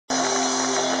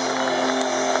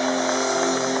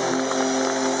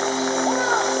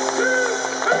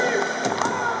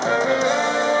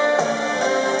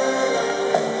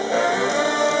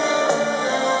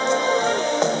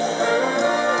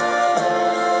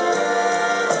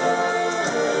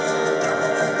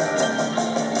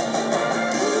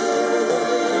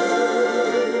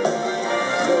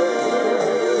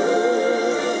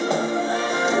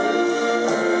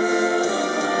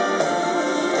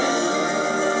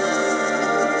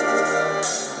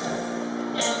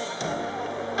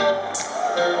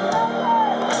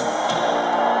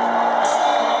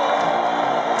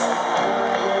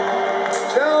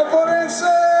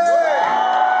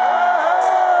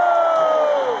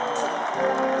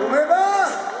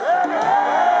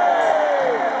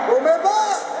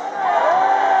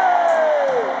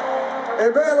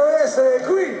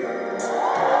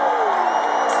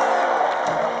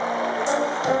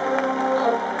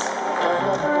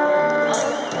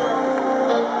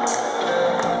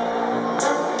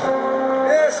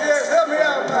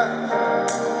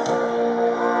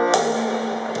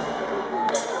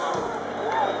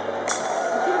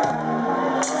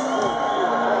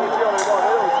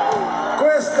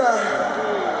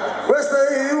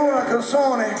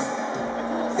canzone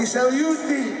di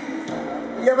saluti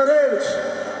e arrivederci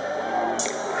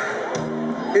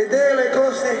e delle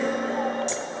cose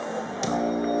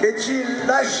che ci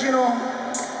lasciano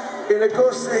e le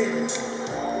cose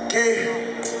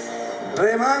che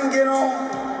rimangono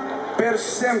per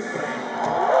sempre.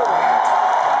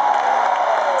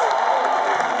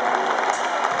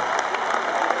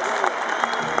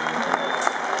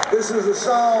 This is a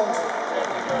song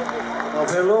of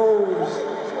hellos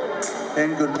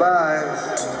and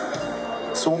goodbyes,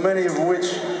 so many of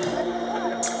which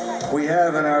we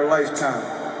have in our lifetime.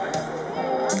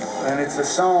 And it's a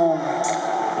song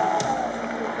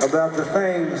about the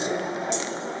things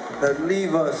that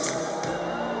leave us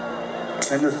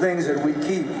and the things that we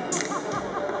keep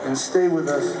and stay with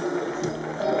us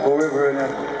forever and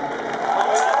ever.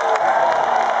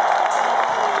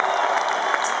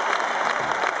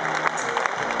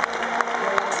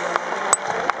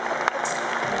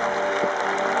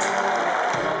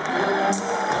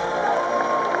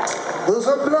 There's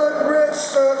a blood red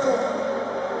circle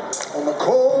on the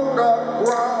cold dark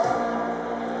ground.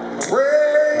 The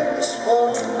rain is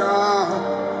falling down.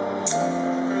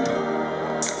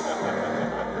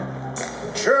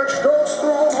 Church doors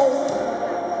thrown open.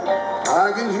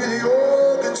 I can hear the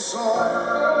organ song,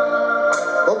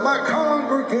 but my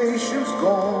congregation's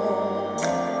gone.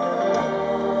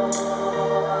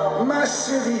 My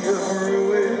city of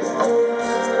ruins.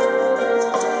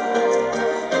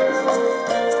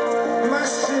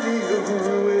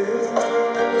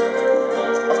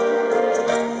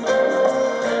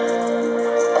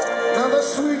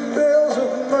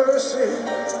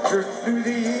 Through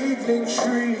the evening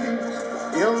trees,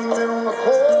 young men on the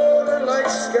corner like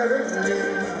scattered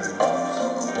leaves,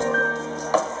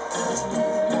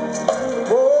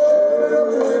 boarded up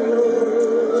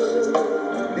windows,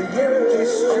 the empty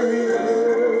street,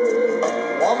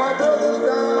 while my brother's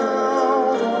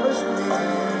down on his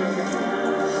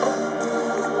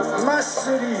knees. My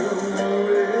city of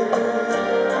ruins.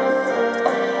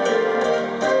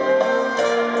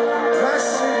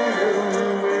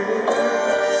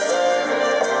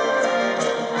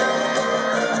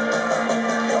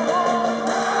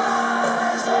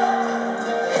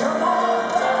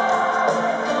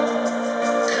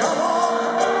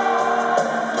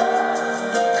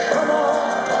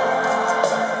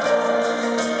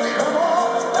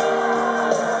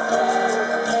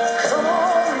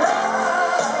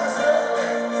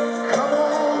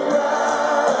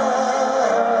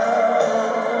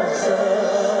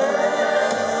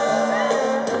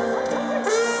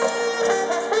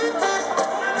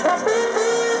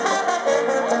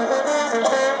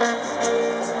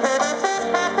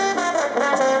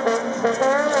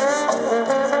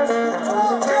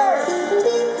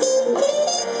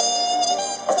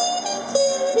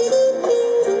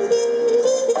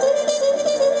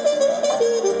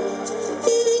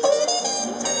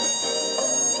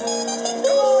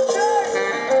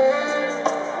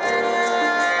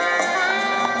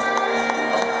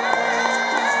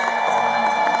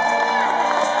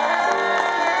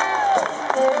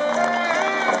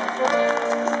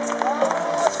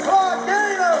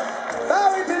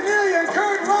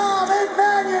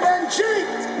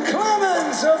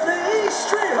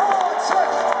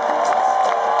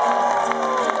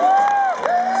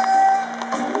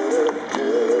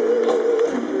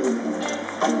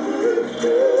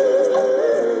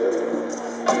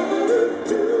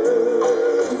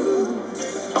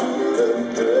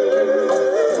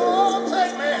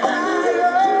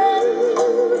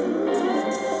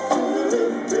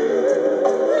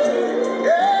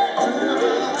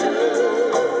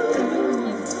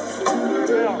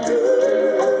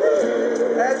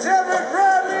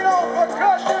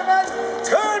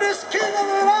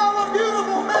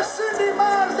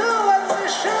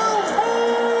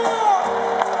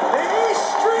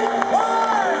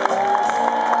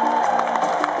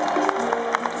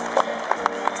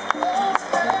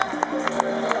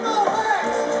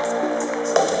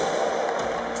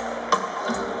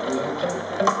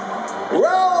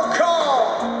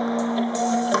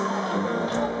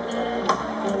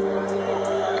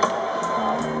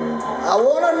 I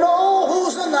wanna know who's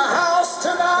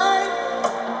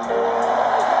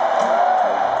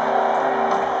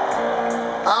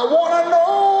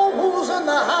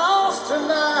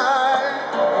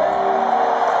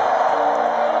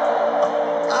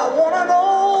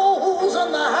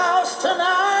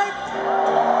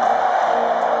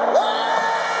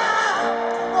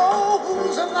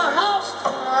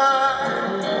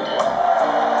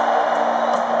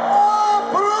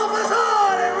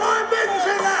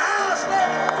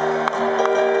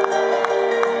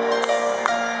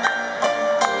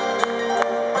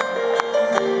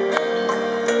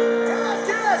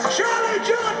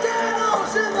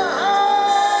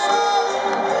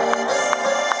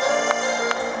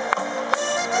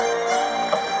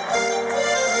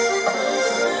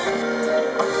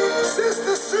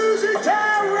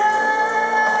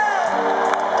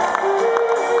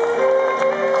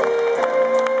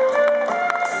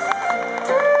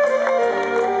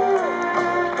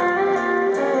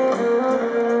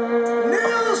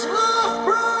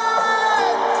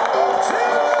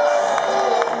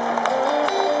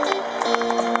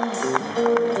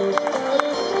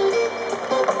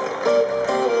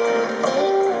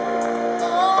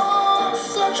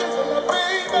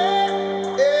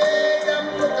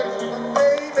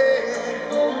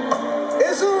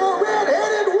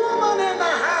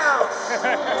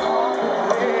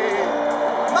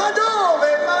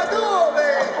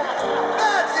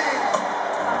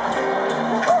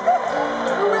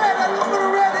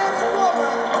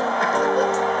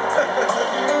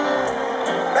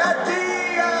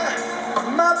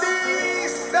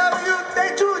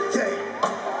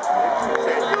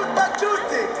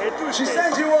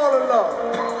send you all along.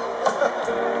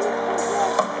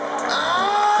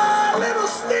 Little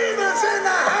Steven's in the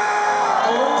house.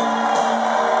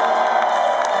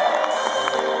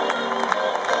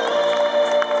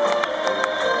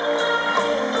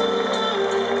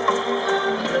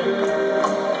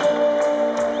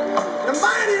 The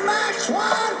mighty Max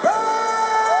Weinberg.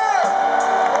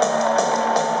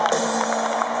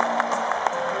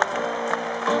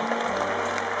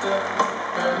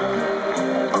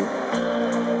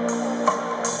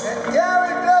 And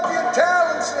Gary W.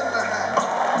 Talent's in the house.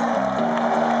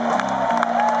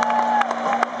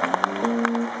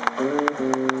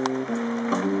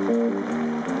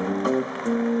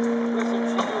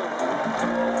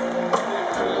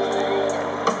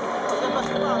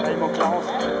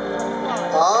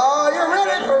 Are you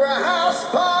ready for a house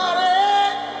party?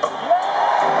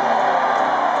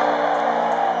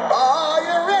 Are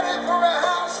you ready for a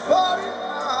house party?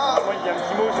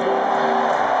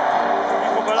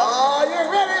 Are you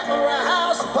ready for a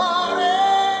house party?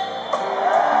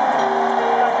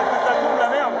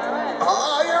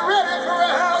 Are you ready for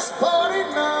a house party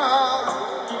now?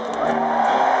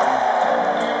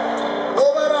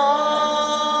 Oh, but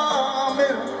I'm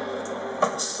in a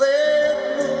sad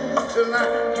mood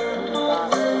tonight.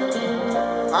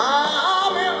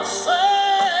 I'm in a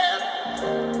sad,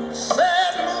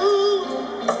 sad mood.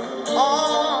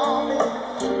 I'm in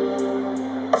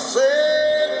a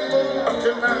sad mood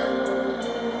tonight.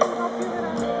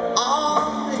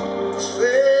 I'm in a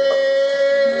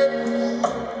sad mood.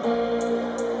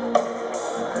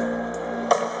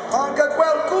 Manca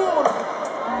qualcuno.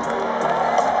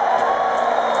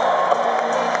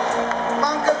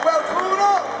 Manca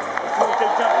qualcuno.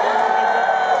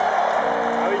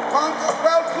 Manca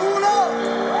qualcuno.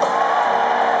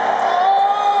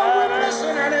 Oh, we're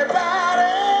missing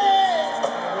anybody.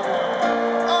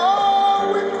 Oh,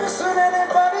 we're missing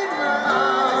anybody now.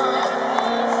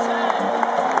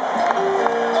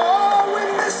 Oh,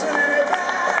 we're missing anybody.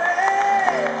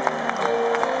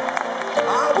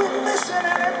 Are we missing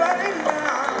anybody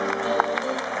now?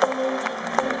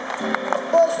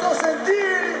 Posso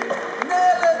sentire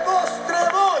nelle vostre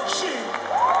voci.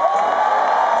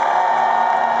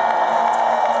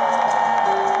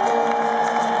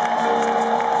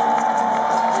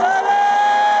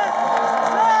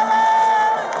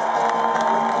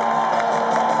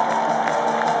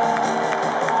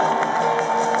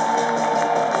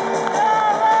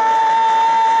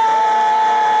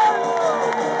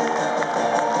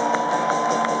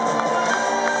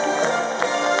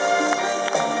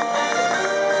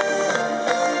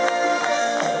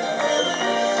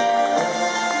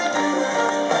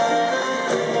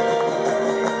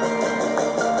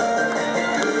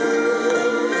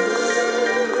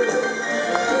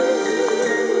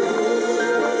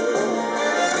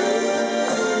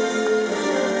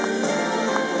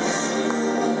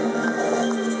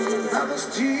 Now there's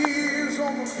tears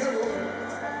on the pillow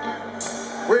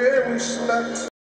where we slept.